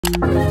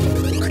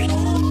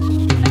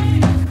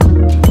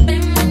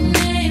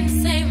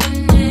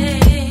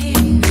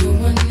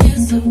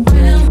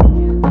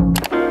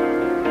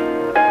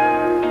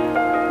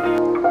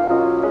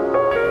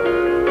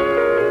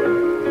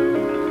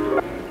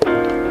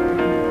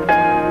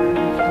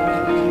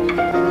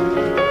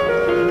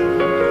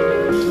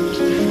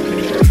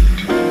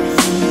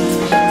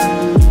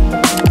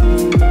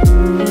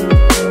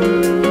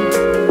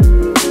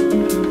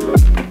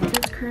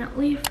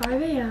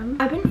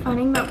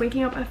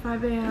Waking up at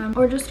 5 a.m.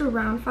 or just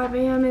around 5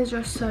 a.m. is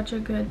just such a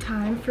good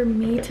time for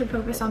me to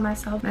focus on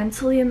myself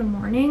mentally in the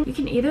morning. You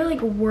can either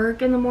like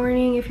work in the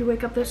morning if you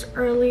wake up this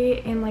early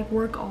and like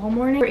work all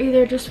morning, or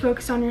either just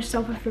focus on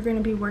yourself if you're going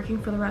to be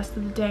working for the rest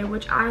of the day,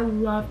 which I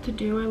love to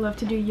do. I love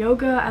to do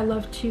yoga. I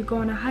love to go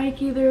on a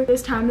hike either.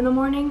 This time in the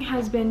morning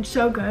has been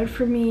so good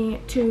for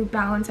me to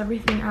balance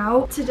everything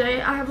out.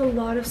 Today I have a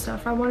lot of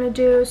stuff I want to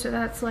do, so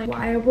that's like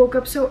why I woke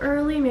up so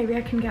early. Maybe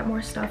I can get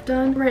more stuff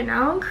done. Right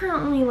now I'm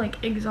currently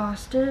like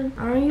exhausted.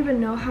 I don't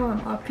even know how I'm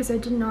up because I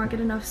did not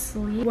get enough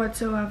sleep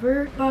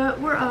whatsoever, but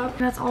we're up and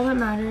that's all that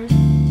matters.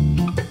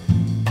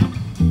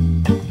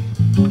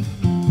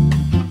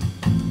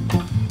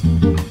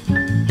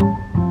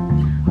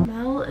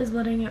 Mel is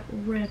letting it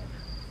rip.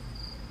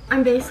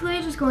 I'm basically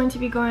just going to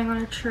be going on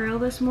a trail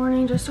this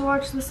morning just to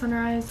watch the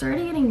sunrise. It's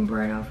already getting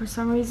bright out for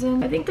some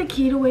reason. I think the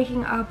key to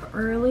waking up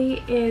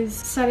early is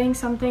setting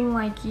something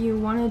like you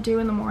want to do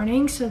in the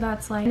morning, so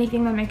that's like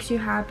anything that makes you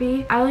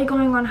happy. I like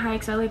going on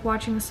hikes. I like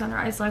watching the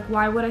sunrise. Like,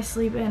 why would I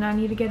sleep in? I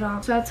need to get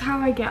up. So that's how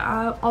I get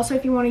up. Also,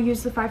 if you want to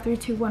use the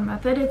 5-3-2-1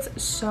 method,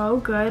 it's so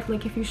good.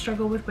 Like, if you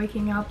struggle with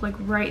waking up like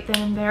right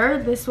then and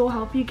there, this will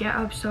help you get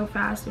up so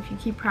fast if you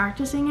keep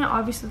practicing it.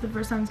 Obviously the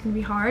first time it's gonna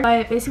be hard,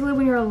 but basically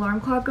when your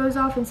alarm clock goes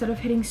off, instead of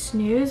hitting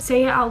snooze,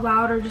 say it out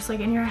loud or just like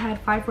in your head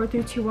 5 4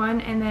 3 2 1,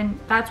 and then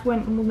that's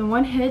when the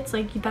one hits,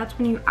 like that's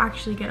when you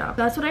actually get up.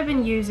 That's what I've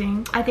been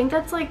using. I think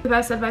that's like the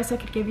best advice I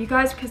could give you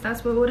guys, because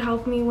that's what would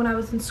help me when I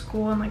was in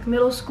school and like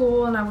middle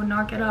school and I would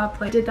not get up.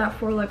 Like, I did that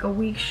for like a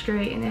week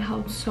straight and it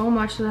helped so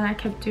much that I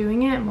kept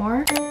doing it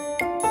more.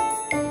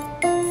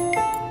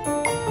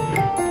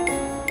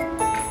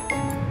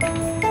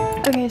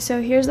 Okay,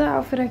 so here's the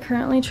outfit I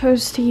currently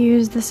chose to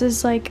use. This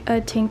is like a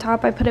tank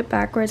top. I put it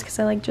backwards because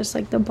I like just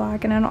like the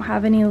black and I don't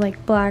have any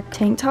like black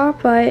tank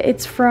top, but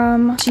it's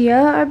from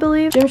Gia, I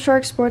believe.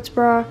 Gymshark sports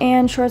bra,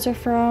 and shorts are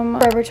from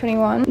Forever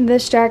 21.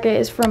 This jacket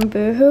is from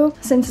Boohoo.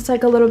 Since it's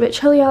like a little bit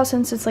chilly out,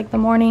 since it's like the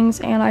mornings,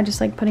 and I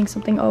just like putting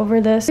something over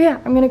this. So yeah,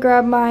 I'm gonna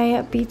grab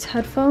my Beats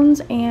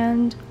headphones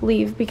and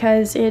leave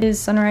because it is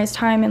sunrise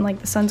time and like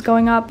the sun's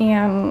going up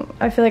and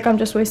I feel like I'm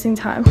just wasting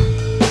time.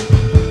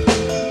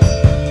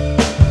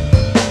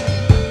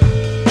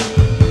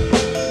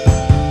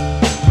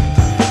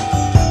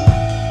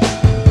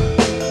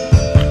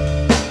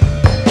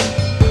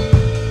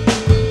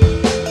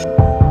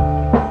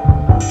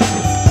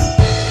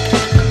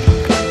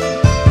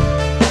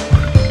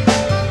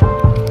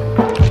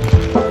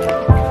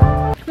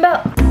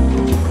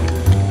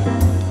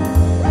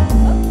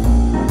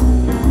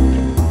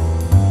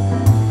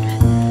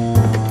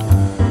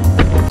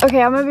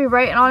 Okay, I'm gonna be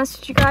right and honest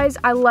with you guys.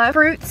 I left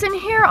fruits in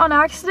here on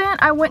accident.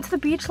 I went to the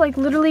beach like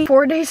literally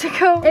 4 days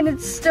ago and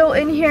it's still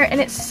in here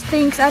and it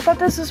stinks. I thought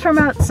this was from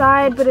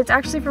outside, but it's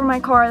actually from my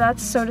car.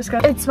 That's so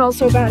disgusting. It smells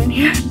so bad in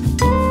here.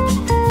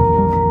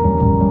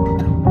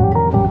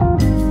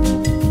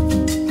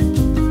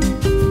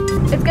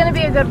 It's gonna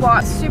be a good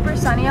walk. Super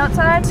sunny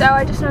outside, so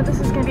I just know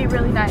this is gonna be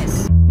really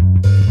nice.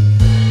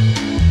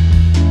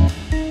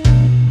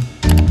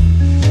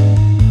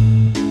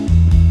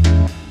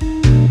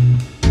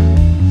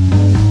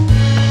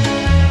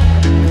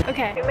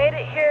 We made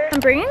it here. I'm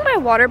bringing my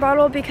water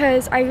bottle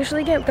because I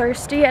usually get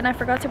thirsty and I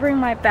forgot to bring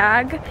my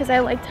bag because I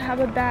like to have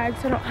a bag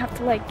so I don't have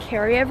to like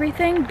carry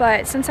everything,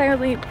 but since I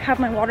only have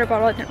my water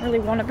bottle, I didn't really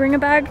want to bring a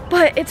bag.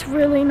 But it's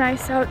really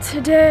nice out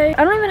today.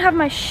 I don't even have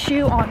my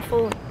shoe on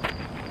fully.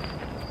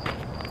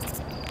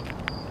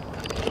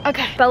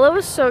 Okay, Bella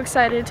was so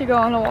excited to go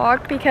on a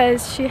walk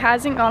because she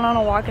hasn't gone on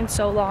a walk in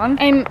so long.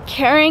 I'm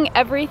carrying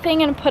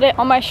everything and put it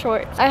on my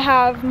shorts. I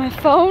have my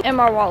phone and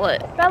my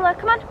wallet. Bella,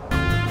 come on.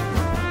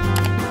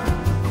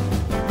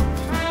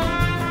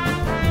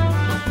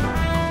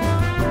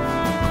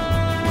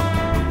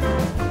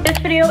 This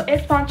video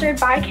is sponsored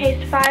by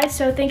Casetify,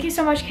 so thank you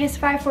so much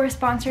Casetify for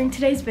sponsoring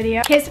today's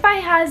video. Casetify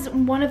has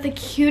one of the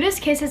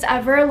cutest cases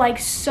ever, like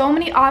so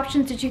many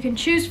options that you can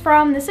choose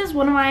from. This is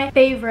one of my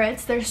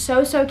favorites. They're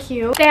so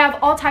cute. They have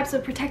all types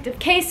of protective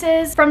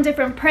cases, from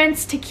different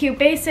prints to cute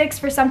basics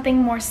for something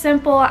more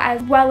simple,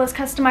 as well as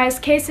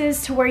customized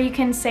cases to where you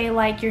can say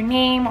like your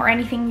name or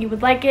anything you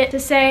would like it to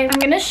say. I'm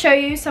gonna show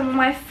you some of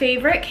my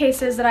favorite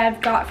cases that I've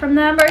got from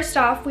them. First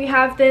off, we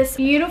have this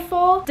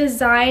beautiful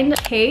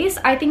designed case.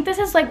 I think this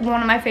is like like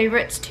one of my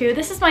favorites too.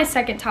 This is my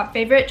second top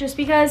favorite just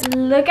because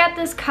look at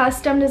this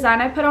custom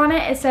design I put on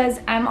it. It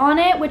says M on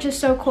it, which is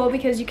so cool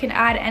because you can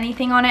add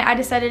anything on it. I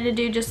decided to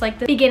do just like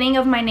the beginning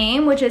of my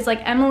name, which is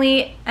like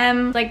Emily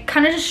M, like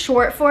kind of just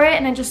short for it,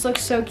 and it just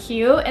looks so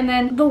cute. And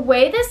then the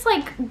way this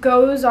like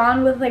goes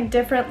on with like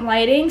different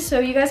lighting, so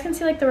you guys can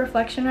see like the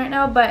reflection right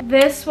now, but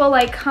this will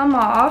like come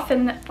off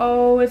and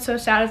oh, it's so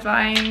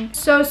satisfying.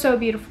 So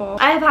beautiful.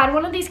 I have had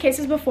one of these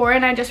cases before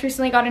and I just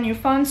recently got a new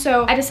phone,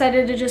 so I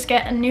decided to just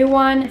get a new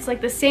one. It's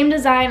like the same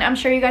design. I'm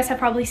sure you guys have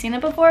probably seen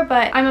it before,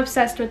 but I'm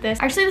obsessed with this.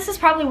 Actually, this is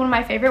probably one of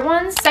my favorite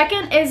ones.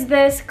 Second is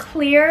this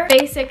clear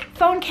basic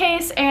phone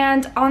case,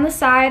 and on the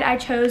side I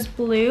chose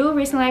blue.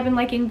 Recently I've been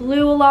liking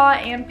blue a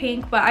lot and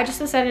pink, but I just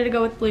decided to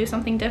go with blue,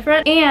 something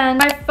different. And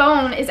my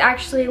phone is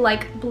actually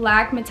like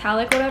black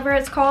metallic, whatever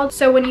it's called,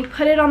 so when you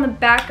put it on the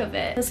back of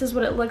it, this is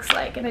what it looks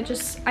like, and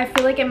I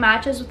feel like it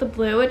matches with the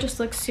blue. It just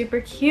looks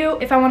super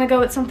cute if I want to go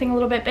with something a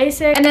little bit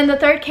basic. And then the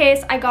third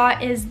case I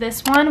got is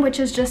this one, which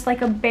is just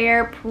like a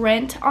bear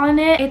print on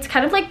it. It's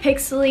kind of like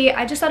pixely.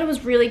 I just thought it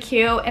was really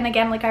cute, and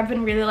again, like I've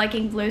been really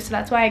liking blue, so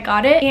that's why I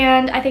got it,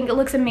 and I think it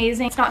looks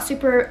amazing. It's not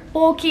super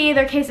bulky.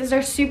 Their cases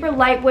are super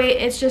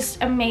lightweight. It's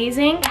just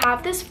amazing. I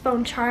have this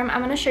phone charm. I'm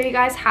going to show you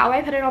guys how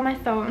I put it on my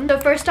phone. So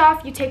first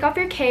off, you take off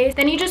your case,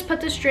 then you just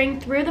put the string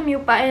through the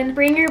mute button,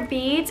 bring your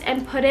beads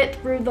and put it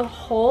through the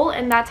hole,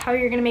 and that's how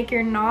you're going to make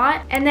your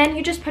knot. And then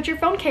you just put your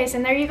phone case,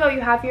 and there you go.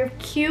 You have your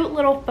cute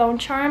little phone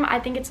charm. I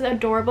think it's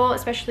adorable,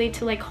 especially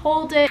to like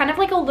hold it, kind of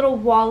like a little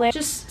wallet.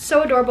 Just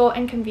so adorable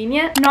and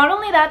convenient. Not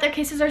only that, their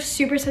cases are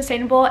super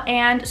sustainable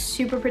and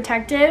super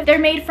protective. They're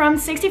made from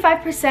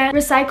 65%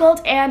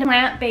 recycled and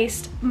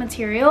plant-based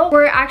material.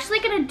 We're actually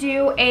gonna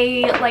do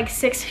a like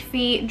 6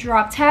 feet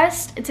drop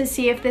test to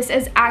see if this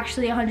is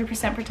actually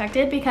 100%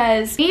 protected,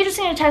 because we just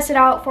need to test it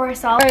out for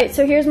ourselves. All right,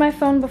 so here's my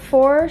phone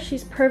before.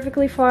 She's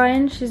perfectly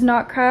fine. She's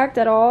not cracked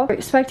at all. We're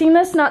expecting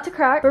this not to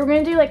crack, but we're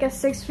gonna do like a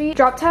 6 feet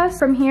drop test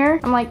from here.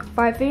 I'm like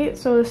 5 feet,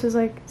 so this is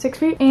like 6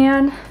 feet,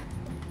 and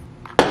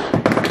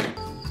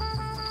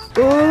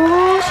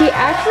ooh, she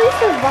actually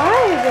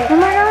survived. Oh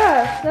my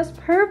gosh, that's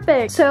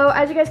perfect. So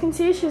as you guys can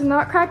see, she's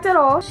not cracked at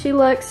all. She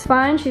looks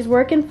fine. She's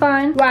working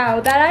fine.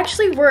 Wow, that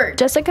actually worked.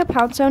 Jessica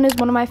Poundstone is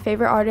one of my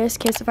favorite artists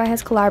Casetify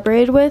has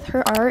collaborated with.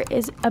 Her art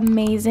is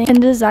amazing, and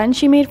the design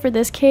she made for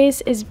this case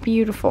is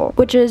beautiful,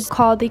 which is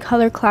called the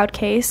Color Cloud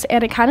case,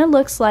 and it kind of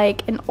looks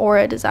like an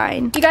aura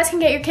design. You guys can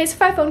get your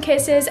Casetify phone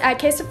cases at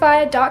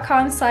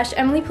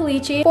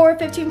casetify.com/emilypaulichi for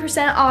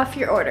 15% off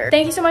your order.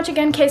 Thank you so much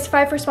again,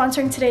 Casetify, for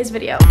sponsoring today's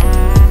video.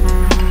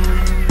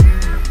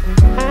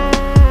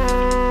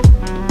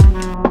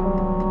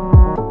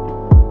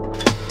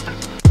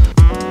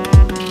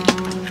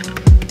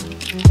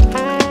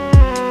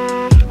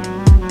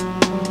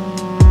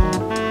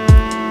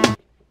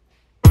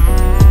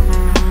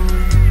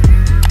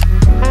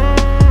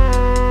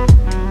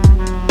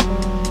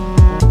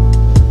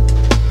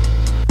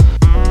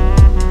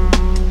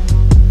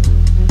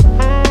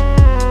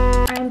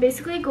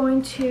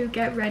 Going to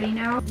get ready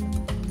now.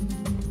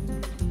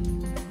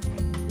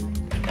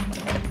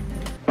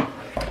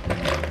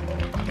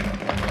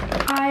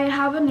 I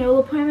have a nail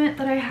appointment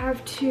that I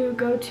have to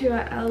go to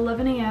at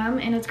 11 a.m.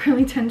 and it's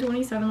currently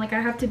 10:27. Like, I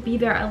have to be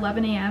there at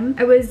 11 a.m.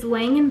 I was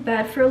laying in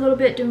bed for a little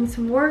bit doing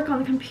some work on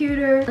the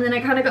computer, and then I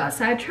kind of got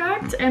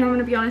sidetracked. And I'm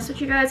gonna be honest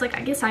with you guys, like,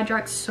 I get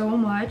sidetracked so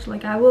much.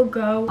 Like, I will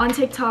go on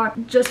TikTok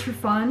just for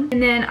fun,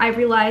 and then I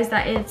realize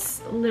that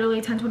it's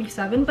literally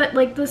 10:27. But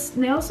like, this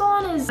nail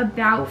salon is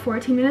about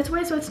 14 minutes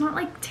away, so it's not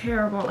like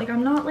terrible. Like,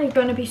 I'm not like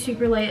gonna be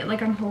super late.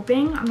 Like, I'm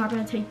hoping I'm not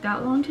gonna take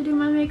that long to do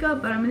my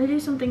makeup, but I'm gonna do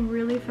something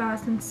really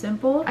fast and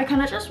simple. I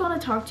kind of just want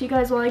to talk to you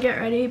guys while I get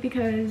ready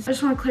because I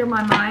just want to clear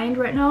my mind.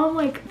 Right now I'm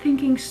like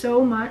thinking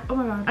so much. Oh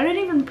my god, I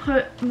didn't even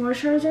put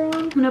moisturizer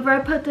on. Whenever I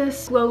put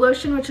this glow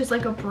lotion, which is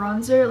like a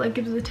bronzer, like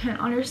gives a tint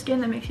on your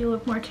skin that makes you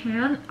look more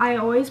tan, I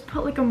always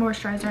put like a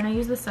moisturizer, and I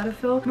use the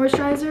Cetaphil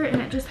moisturizer,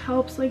 and it just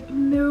helps like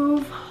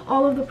move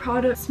all of the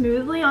product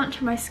smoothly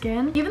onto my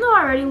skin. Even though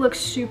I already look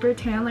super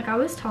tan, like I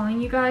was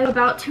telling you guys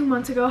about 2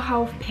 months ago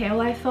how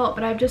pale I felt,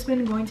 but I've just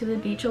been going to the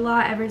beach a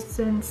lot ever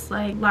since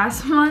like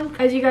last month.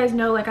 As you guys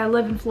know, like I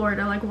live in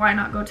Florida, like why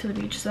not go to the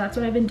beach? So that's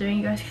what I've been doing.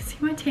 You guys can see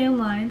my tan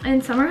line,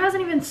 and summer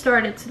hasn't even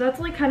started, so that's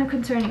like kind of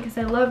concerning because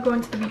I love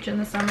going to the beach in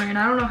the summer, and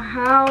I don't know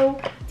how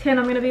tan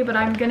I'm gonna be, but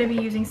I'm gonna be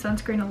using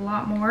sunscreen a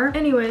lot more.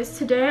 Anyways,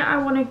 today I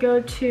want to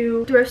go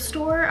to thrift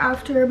store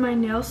after my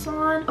nail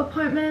salon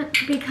appointment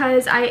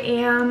because I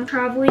am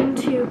traveling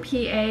to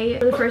PA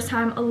for the first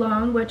time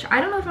alone, which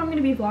I don't know if I'm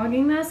gonna be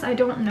vlogging this. I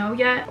don't know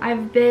yet.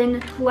 I've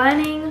been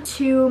planning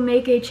to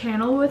make a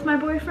channel with my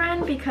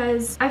boyfriend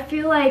because I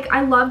feel like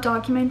I love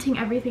documenting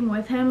experiencing everything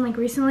with him. Like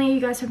recently you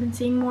guys have been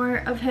seeing more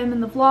of him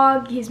in the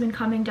vlog. He's been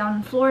coming down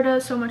in Florida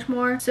so much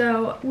more.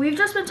 So we've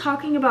just been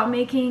talking about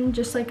making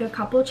just like a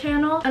couple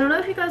channel. I don't know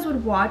if you guys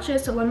would watch it,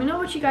 so let me know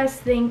what you guys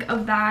think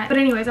of that. But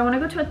anyways, I want to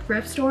go to a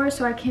thrift store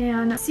so I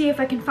can see if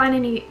I can find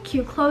any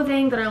cute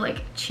clothing that are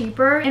like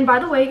cheaper. And by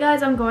the way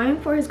guys, I'm going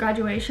for his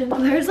graduation.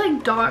 There's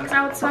like dogs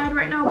outside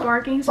right now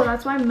barking, so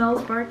that's why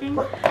Mel's barking.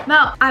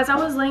 Mel, as I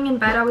was laying in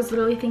bed, I was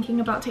literally thinking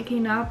about taking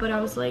a nap, but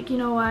I was like, you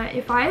know what,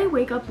 if I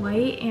wake up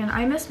late and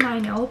I miss my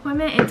nail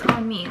appointment, it's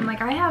on me. And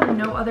like I have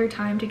no other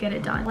time to get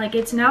it done. Like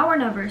it's now or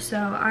never. So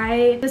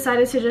I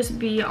decided to just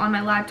be on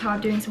my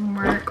laptop doing some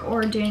work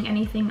or doing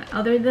anything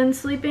other than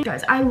sleeping.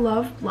 Guys, I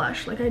love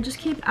blush. Like I just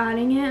keep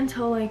adding it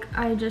until like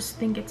I just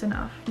think it's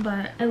enough.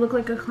 But I look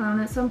like a clown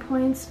at some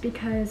points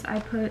because I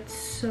put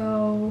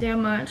so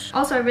damn much.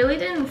 Also, I really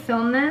didn't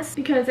film this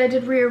because I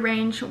did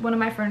rearrange one of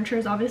my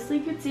furnitures. Obviously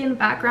you could see in the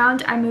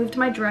background I moved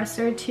my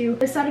dresser to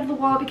this side of the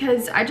wall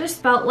because I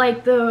just felt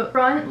like the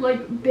front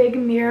like big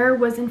mirror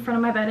was in front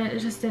of my bed and it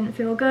just didn't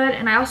feel good.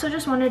 And I also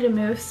just wanted to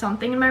move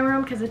something in my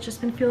room because it's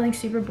just been feeling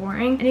super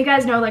boring. And you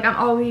guys know like I'm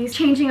always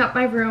changing up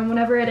my room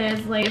whenever it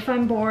is, like if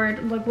I'm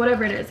bored, like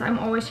whatever it is, I'm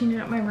always changing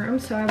up my room.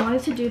 So I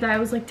wanted to do that. It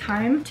was like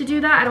time to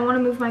do that. I don't want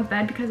to move my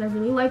bed because I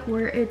really like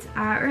where it's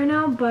at right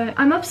now, but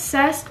I'm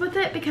obsessed with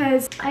it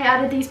because I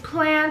added these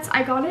plants.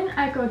 I got an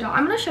Echo doll.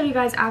 I'm gonna show you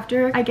guys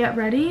after I get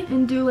ready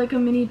and do like a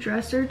mini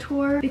dresser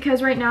tour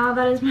because right now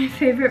that is my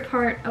favorite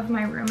part of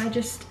my room. I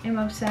just am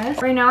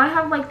obsessed. Right now I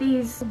have like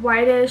these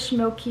whitish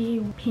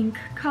milky pink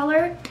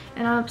color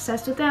and I'm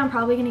obsessed with it. I'm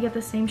probably gonna get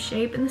the same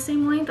shape and the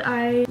same length.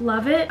 I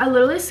love it. I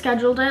literally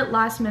scheduled it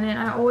last minute.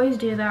 I always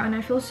do that and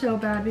I feel so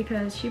bad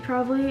because she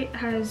probably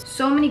has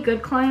so many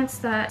good clients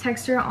that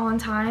text her on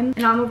time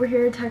and I'm over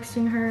here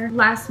texting her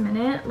last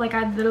minute. Like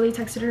I literally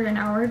texted her an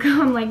hour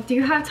ago. I'm like, do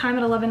you have time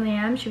at 11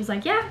 a.m? She was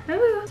like, yeah.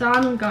 So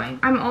I'm going.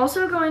 I'm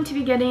also going to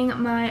be getting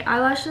my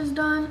eyelashes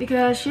done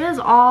because she is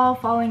all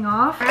falling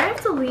off. I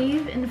have to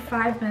leave in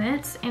 5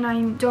 minutes and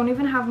I don't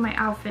even have my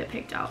outfit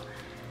picked out.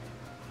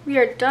 We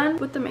are done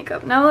with the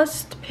makeup. Now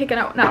let's pick an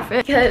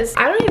outfit because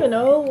I don't even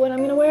know what I'm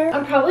gonna wear.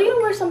 I'm probably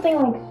gonna wear something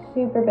like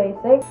super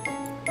basic.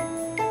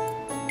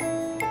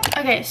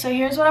 Okay, so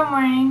here's what I'm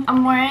wearing.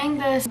 I'm wearing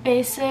this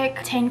basic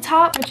tank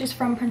top, which is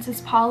from Princess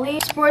Polly,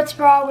 sports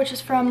bra, which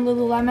is from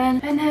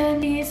Lululemon, and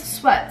then these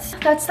sweats.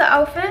 That's the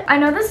outfit. I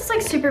know this is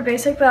like super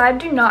basic, but I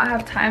do not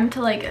have time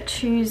to like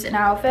choose an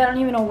outfit. I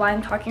don't even know why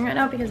I'm talking right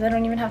now because I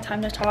don't even have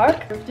time to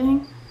talk.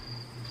 Thrifting.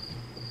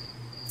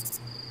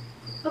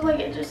 But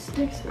like it just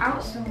sticks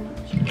out so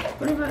much.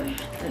 What about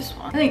this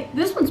one? I think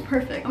this one's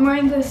perfect. I'm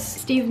wearing this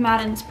Steve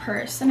Madden's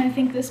purse and I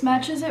think this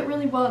matches it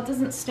really well. It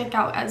doesn't stick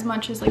out as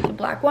much as like the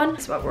black one.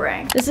 That's what we're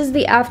wearing. This is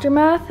the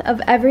aftermath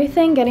of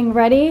everything, getting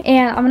ready,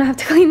 and I'm gonna have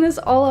to clean this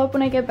all up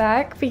when I get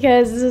back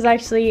because this is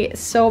actually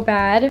so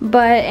bad.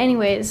 But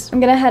anyways, I'm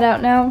gonna head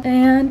out now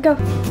and go.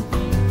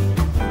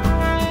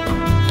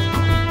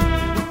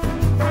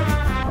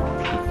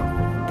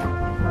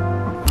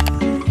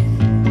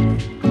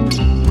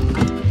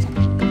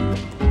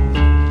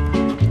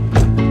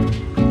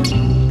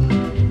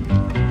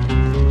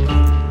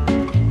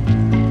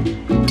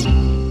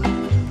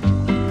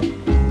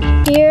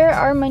 Here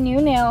are my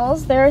new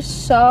nails. They're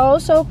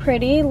so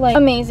pretty, like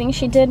amazing.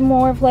 She did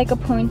more of like a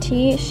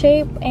pointy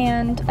shape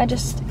and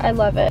I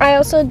love it. I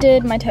also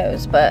did my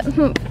toes, but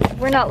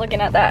we're not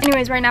looking at that.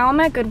 Anyways, right now I'm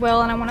at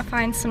Goodwill and I want to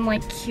find some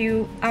like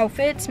cute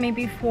outfits,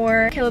 maybe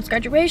for Caleb's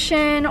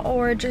graduation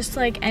or just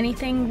like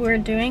anything we're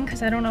doing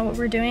because I don't know what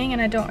we're doing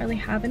and I don't really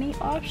have any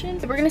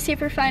options. So we're gonna see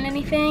if we find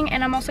anything,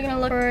 and I'm also gonna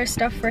look for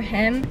stuff for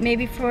him,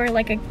 maybe for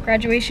like a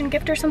graduation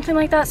gift or something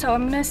like that. So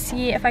I'm gonna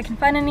see if I can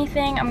find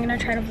anything. I'm gonna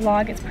try to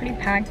vlog. It's pretty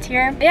packed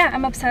here. But yeah,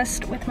 I'm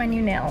obsessed with my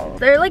new nails.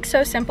 They're like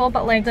so simple,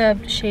 but like the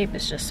shape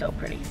is just so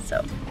pretty.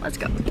 So let's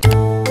go.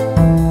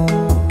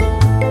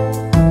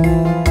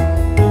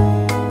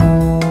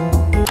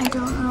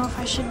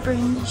 I should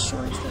bring these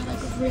shorts. They're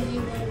like really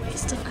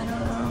low-waisted. I don't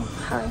know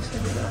how I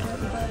feel about it,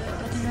 but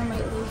I think I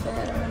might leave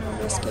it. I'm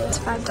gonna risk it. It's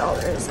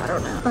 $5. I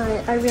don't know.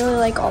 But I really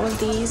like all of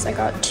these. I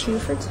got 2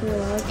 for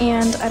 $2.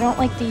 And I don't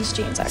like these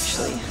jeans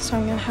actually, so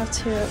I'm gonna have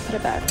to put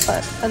it back.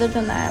 But other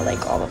than that, I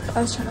like all of them.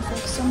 I was trying to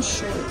focus on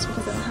shorts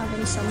because I don't have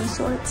any summer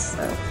shorts,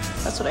 so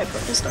that's what I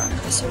focused on.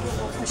 So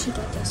I should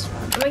get this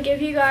one. I'm gonna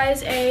give you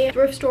guys a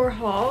thrift store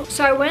haul.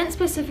 So I went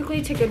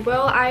specifically to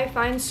Goodwill. I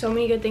find so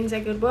many good things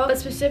at Goodwill, but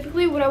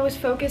specifically what I was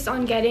focused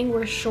on getting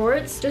were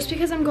shorts, just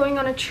because I'm going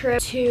on a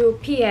trip to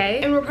PA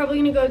and we're probably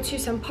gonna go to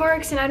some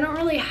parks and I don't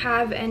really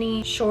have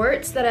any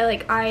shorts that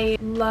I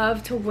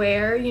love to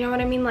wear, you know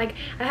what I mean? Like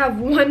I have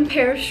one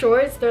pair of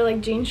shorts, they're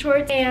like jean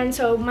shorts, and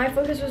so my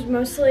focus was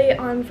mostly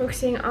on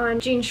focusing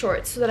on jean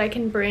shorts so that I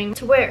can bring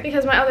to wear,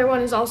 because my other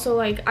one is also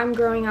like I'm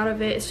growing out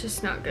of it, it's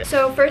just not good.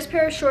 So first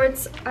pair of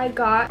shorts I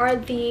got are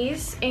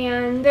these,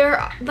 and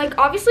they're like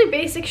obviously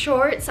basic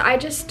shorts. I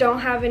just don't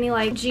have any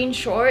like jean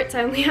shorts.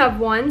 I only have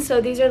one,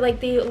 so these are like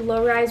the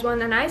low-rise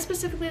one, and I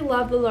specifically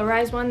love the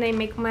low-rise one. They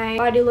make my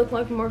body look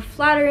like more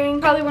flattering.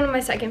 Probably one of my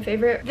second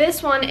favorite.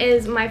 This one is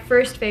is my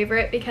first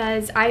favorite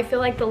because I feel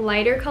like the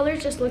lighter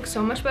colors just look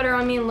so much better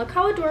on me. And look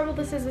how adorable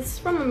this is. This is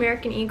from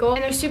American Eagle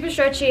and they're super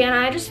stretchy, and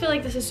I just feel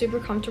like this is super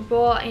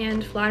comfortable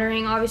and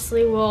flattering.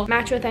 Obviously will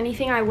match with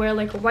anything I wear,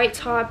 like a white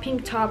top,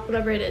 pink top,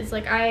 whatever it is.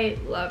 Like I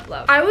love.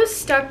 I was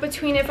stuck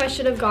between if I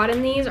should have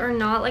gotten these or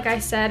not. Like I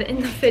said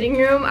in the fitting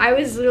room, I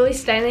was literally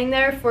standing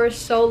there for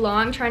so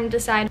long trying to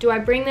decide, do I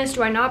bring this,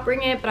 do I not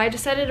bring it? But I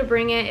decided to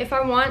bring it. If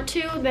I want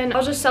to, then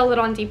I'll just sell it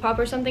on Depop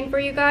or something for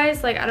you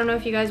guys. Like I don't know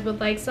if you guys would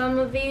like some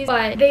of these,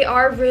 but they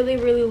are really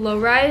low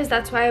rise.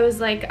 That's why I was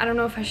like, I don't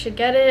know if I should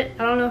get it.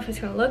 I don't know if it's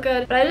gonna look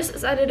good, but I just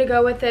decided to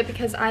go with it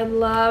because I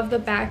love the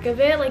back of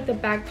it. Like the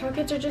back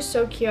pockets are just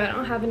so cute. I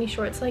don't have any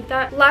shorts like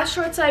that. Last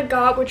shorts I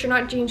got, which are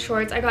not jean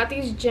shorts, I got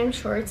these gym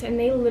shorts and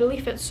they literally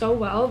fit so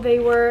well. They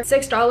were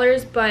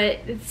 $6, but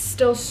it's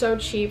still so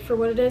cheap for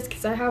what it is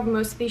because I have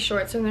most of these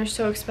shorts and they're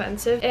so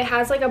expensive. It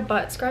has like a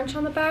butt scrunch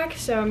on the back,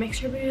 so it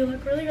makes your booty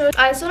look really good.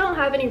 I also don't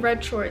have any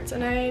red shorts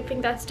and I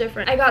think that's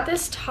different. I got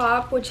this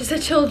top, which is a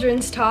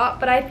children's top,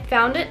 but I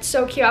found it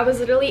so cute. I was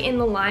literally in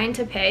the line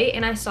to pay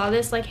and I saw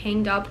this like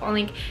hanged up on,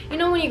 like, you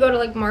know when you go to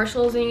like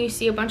Marshall's and you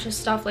see a bunch of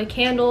stuff like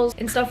candles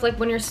and stuff like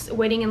when you're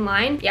waiting in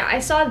line. Yeah, I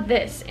saw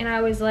this and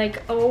I was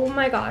like, oh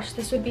my gosh,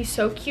 this would be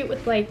so cute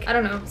with like, I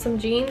don't know, some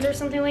jeans or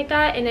something like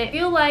that. And I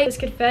feel like this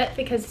could fit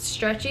because it's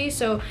stretchy.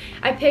 So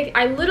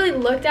I literally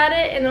looked at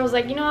it and I was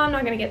like, you know, I'm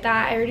not gonna get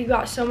that. I already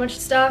got so much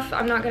stuff,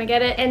 I'm not gonna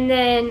get it. And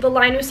then the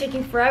line was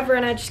taking forever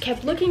and I just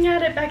kept looking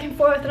at it back and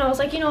forth and I was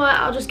like, you know what,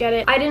 I'll just get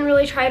it. I didn't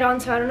really try it on,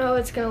 so I don't know what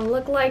it's gonna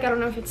look like. I don't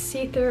know if it's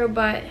see-through,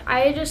 but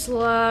I just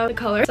love the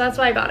color, so that's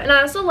why I got it. And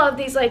I also love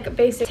these like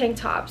basic tank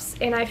tops,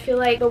 and I feel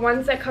like the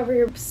ones that cover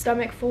your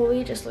stomach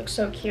fully just look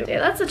so cute. Yeah,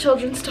 that's a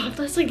children's top.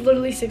 That's like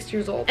literally 6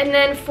 years old. And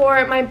then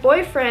for my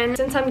boyfriend,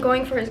 since I'm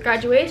going for his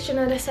graduation,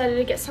 I decided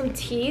to get some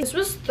tees. This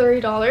was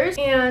 $30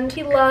 and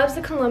he loves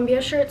the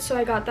Columbia shirt, so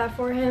I got that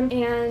for him.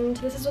 And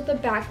this is what the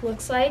back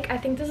looks like. I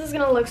think this is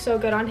gonna look so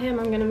good on him.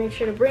 I'm gonna make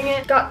sure to bring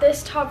it. Got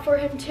this top for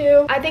him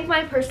too. I think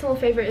my personal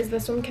favorite is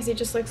this one because he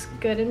just looks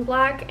good in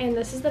black, and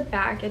this is the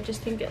back. I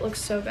just think it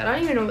looks so good. I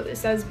don't even know what this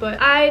says,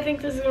 but I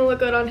think this is gonna look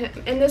good on him.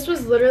 And this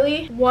was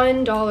literally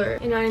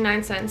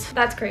 $1.99.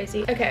 That's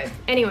crazy. Okay,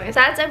 anyways,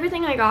 that's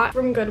everything I got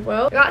from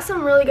Goodwill. I got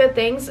some really good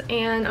things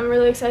and I'm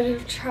really excited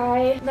to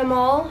try them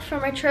all for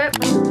my trip.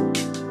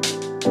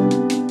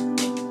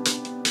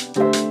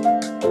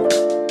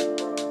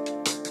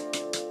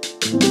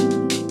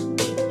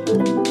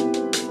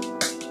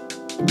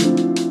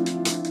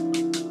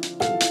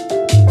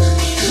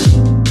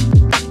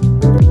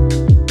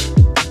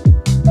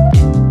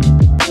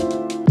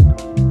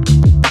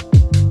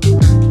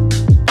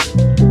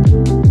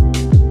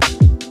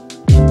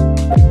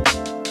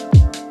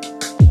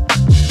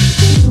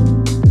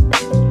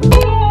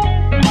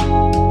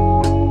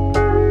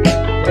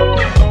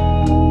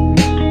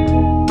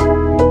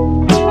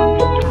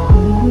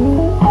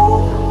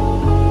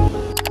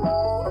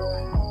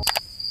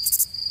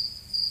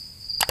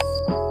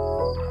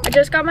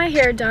 Just got my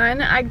hair done.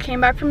 I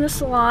came back from the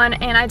salon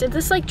and I did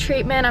this like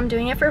treatment. I'm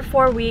doing it for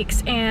 4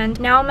 weeks and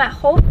now I'm at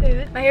Whole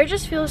Foods. My hair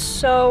just feels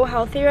so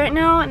healthy right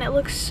now and it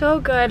looks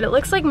so good. It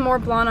looks like more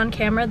blonde on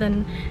camera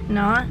than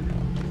not.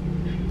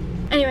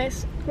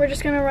 Anyways, we're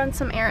just gonna run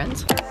some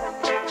errands.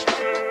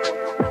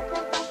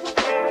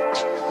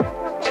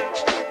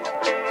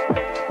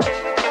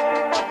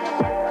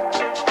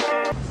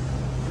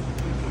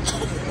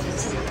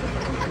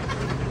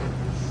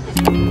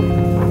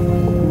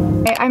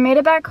 I made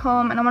it back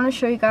home and I want to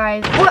show you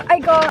guys what I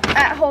got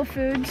at Whole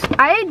Foods.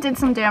 I did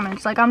some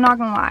damage, like I'm not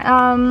gonna lie.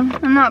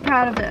 I'm not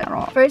proud of it at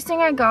all. First thing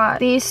I got,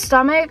 the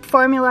Stomach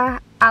Formula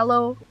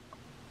Aloe.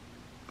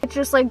 It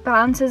just like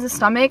balances the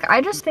stomach. I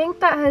just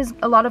think that has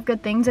a lot of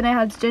good things, and it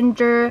has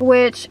ginger,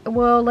 which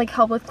will like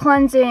help with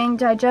cleansing,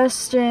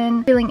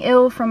 digestion, feeling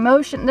ill from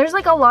motion. There's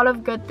like a lot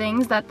of good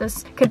things that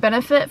this could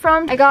benefit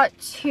from. I got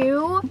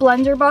 2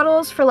 blender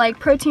bottles for like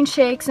protein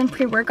shakes and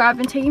pre-workout. I've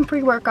been taking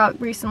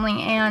pre-workout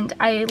recently and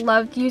I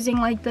loved using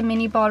like the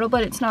mini bottle,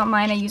 but it's not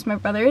mine. I use my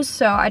brother's,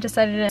 so I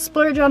decided to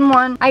splurge on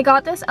one. I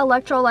got this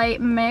electrolyte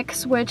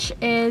mix, which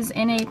is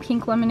in a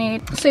pink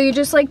lemonade. So you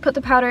just like put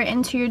the powder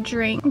into your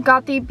drink.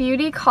 Got the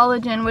Beauty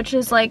Collagen, which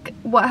is like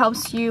what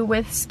helps you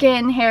with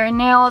skin, hair, and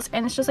nails,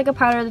 and it's just like a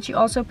powder that you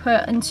also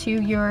put into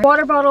your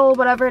water bottle,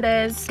 whatever it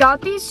is.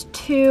 Got these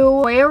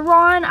 2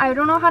 Oiron, I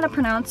don't know how to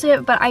pronounce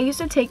it, but I used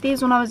to take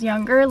these when I was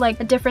younger, like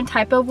a different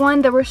type of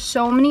one. There were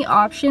so many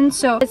options,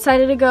 so I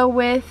decided to go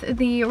with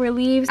the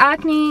relieves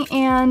acne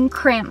and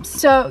cramps.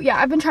 So yeah,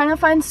 I've been trying to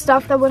find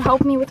stuff that would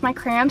help me with my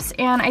cramps,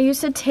 and I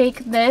used to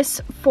take this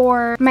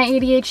for my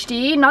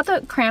ADHD, not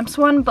the cramps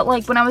one, but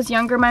like when I was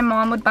younger my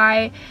mom would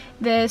buy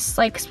this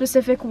like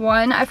specific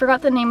one. I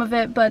forgot the name of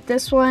it, but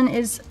this one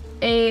is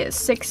a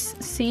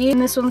 6C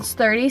and this one's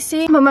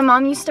 30C. But my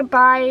mom used to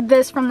buy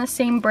this from the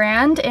same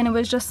brand, and it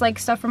was just like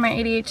stuff for my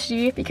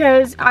ADHD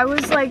because I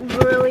was like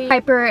really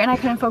hyper and I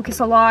couldn't focus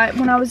a lot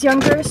when I was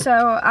younger. So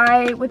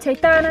I would take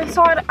that, and I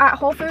saw it at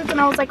Whole Foods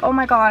and I was like, oh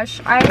my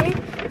gosh, I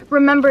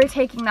remember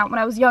taking that when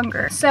I was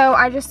younger. So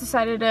I just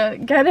decided to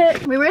get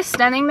it. We were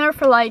standing there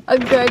for like a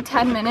good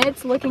 10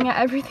 minutes looking at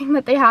everything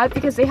that they had,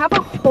 because they have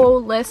a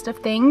whole list of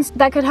things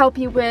that could help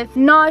you with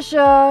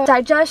nausea,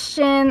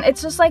 digestion.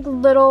 It's just like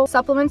little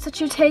supplements that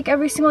you take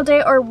every single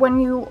day or when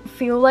you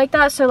feel like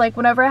that. So like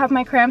whenever I have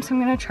my cramps, I'm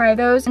gonna try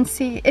those and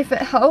see if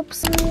it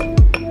helps.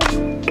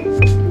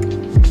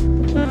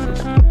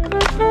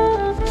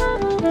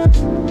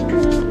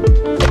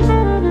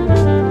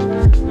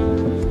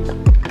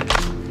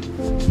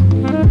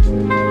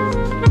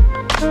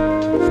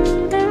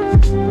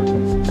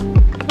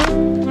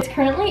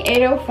 Currently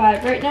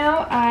 8:05 right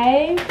now.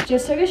 I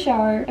just took a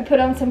shower. I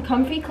put on some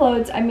comfy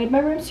clothes. I made my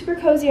room super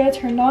cozy. I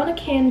turned on a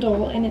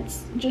candle and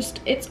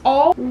it's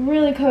all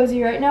really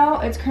cozy right now.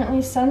 It's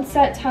currently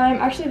sunset time.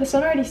 Actually, the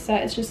sun already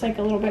set. It's just like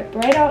a little bit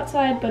bright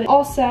outside, but it's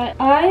all set.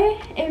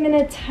 I am in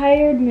a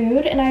tired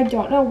mood and I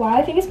don't know why.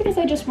 I think it's because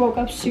I just woke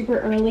up super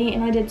early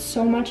and I did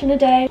so much in a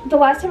day. The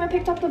last time I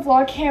picked up the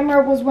vlog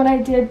camera was when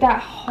I did that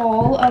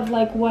haul of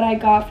like what I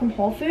got from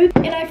Whole Foods,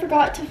 and I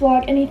forgot to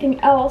vlog anything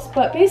else.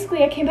 But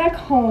basically I came back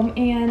home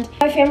and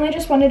my family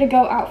just wanted to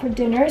go out for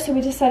dinner, so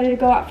we decided to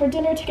go out for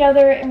dinner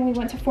together, and we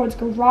went to Ford's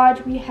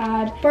Garage. We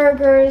had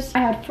burgers, I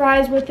had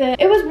fries with it.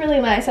 It was really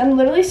nice. I'm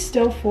literally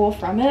still full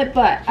from it,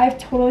 but I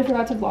totally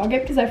forgot to vlog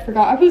it because I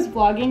forgot I was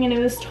vlogging, and it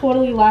was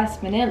totally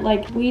last minute.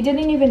 Like, we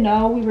didn't even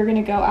know we were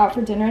gonna go out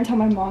for dinner until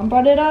my mom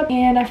brought it up,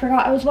 and I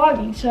forgot I was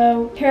vlogging.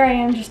 So here I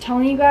am just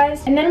telling you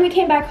guys. And then we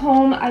came back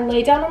home. I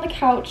laid down on the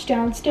couch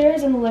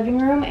downstairs in the living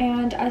room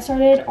and I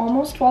started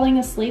almost falling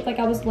asleep. Like,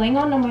 I was laying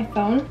on my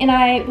phone and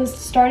I was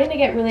starting to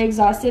get really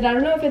exhausted. I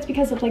don't know if it's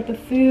because of like the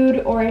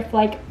food or if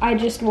like I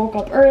just woke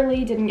up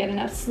early, didn't get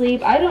enough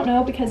sleep. I don't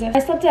know, because I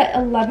slept at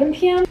 11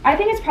 p.m. I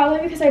think it's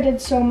probably because I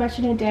did so much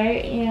in a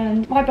day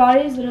and my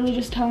body is literally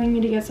just telling me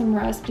to get some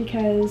rest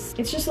because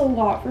it's just a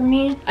lot for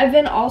me. I've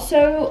been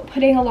also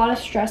putting a lot of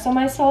stress on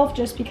myself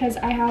just because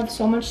I have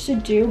so much to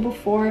do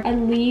before I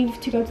leave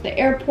to go to the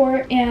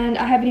airport, and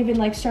I haven't even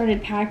like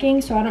started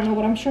packing, so I don't know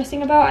what I'm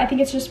stressing about. I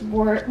think it's just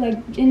work, like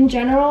in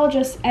general,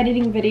 just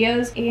editing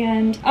videos,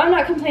 and I'm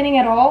not complaining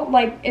at all.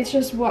 Like, it's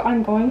just what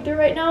I'm going through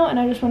right now, and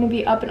I just want to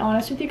be up and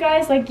honest with you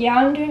guys. Like, yeah,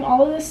 I'm doing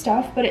all of this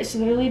stuff, but it's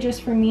literally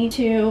just for me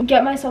to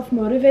get myself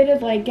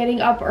motivated. Like,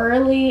 getting up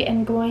early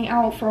and going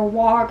out for a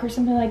walk or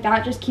something like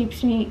that just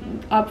keeps me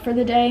up for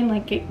the day, and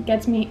like it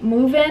gets me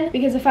moving,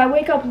 because if I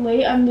wake up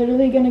late, I'm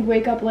literally gonna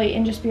wake up late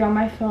and just be on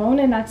my phone,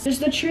 and that's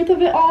just the truth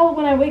of it all.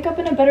 When I wake up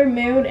in a better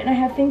mood and I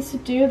have things to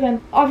do,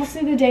 then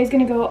obviously the day is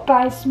gonna go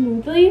by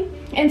smoothly.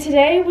 And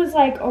today was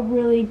like a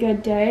really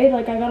good day.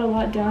 Like, I got a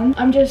lot done.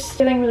 I'm just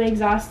feeling really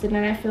exhausted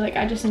and I feel like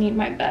I just need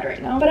my bed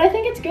right now. But I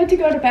think it's good to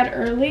go to bed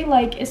early,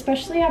 like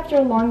especially after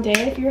a long day.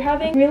 If you're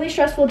having really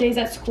stressful days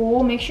at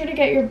school, make sure to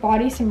get your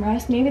body some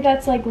rest. Maybe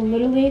that's like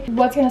literally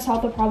what's gonna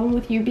solve the problem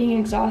with you being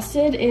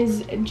exhausted,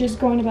 is just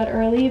going to bed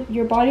early.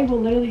 Your body will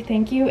literally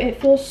thank you.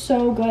 It feels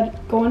so good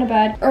going to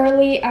bed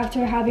early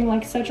after having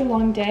like such a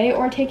long day,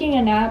 or taking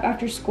a nap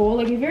after school.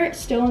 Like, if you're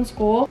still in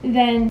school,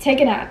 then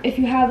take a nap. If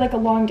you have like a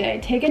long day,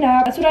 take a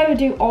nap. That's what I would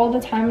do all the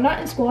time. I'm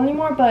not in school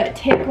anymore, but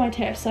take my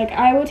tips. Like,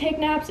 I would take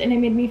naps and it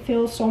made me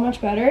feel so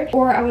much better.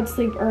 Or I would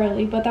sleep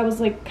early, but that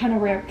was like kind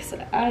of rare because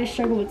I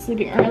struggle with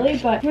sleeping early.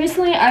 But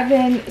recently I've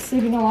been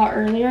sleeping a lot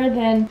earlier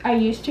than I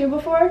used to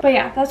before. But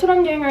yeah, that's what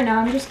I'm doing right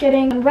now. I'm just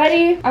getting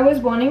ready. I was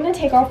wanting to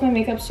take off my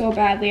makeup so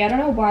badly. I don't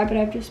know why, but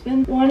I've just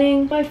been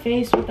wanting my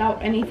face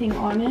without anything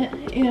on it.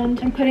 And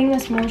I'm putting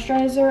this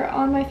moisturizer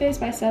on my face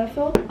by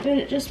Cetaphil, and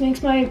it just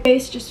makes my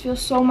face just feel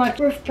so much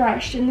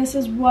refreshed. And this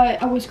is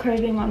what I was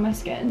craving on my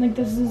skin. Like,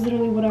 this is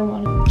literally what I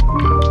wanted.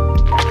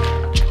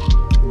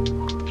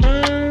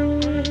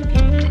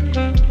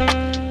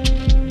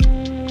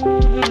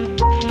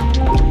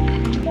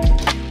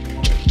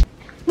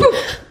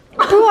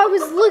 Bro, I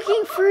was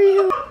looking for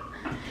you.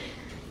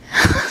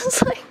 I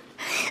was like...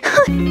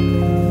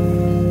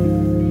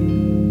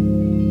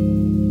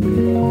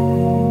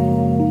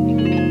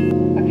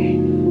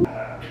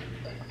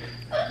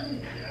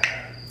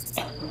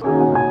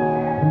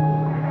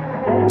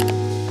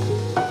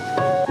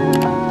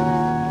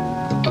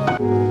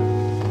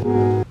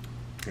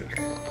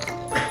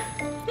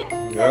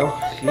 Girl,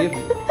 sleep.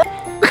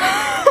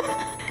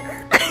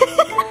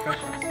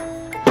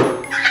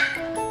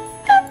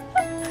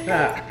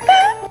 Yeah.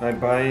 I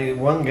buy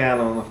 1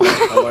 gallon of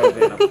aloe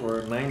vera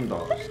for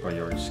 $9 for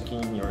your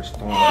skin, your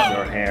stomach,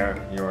 your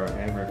hair, your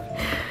everything.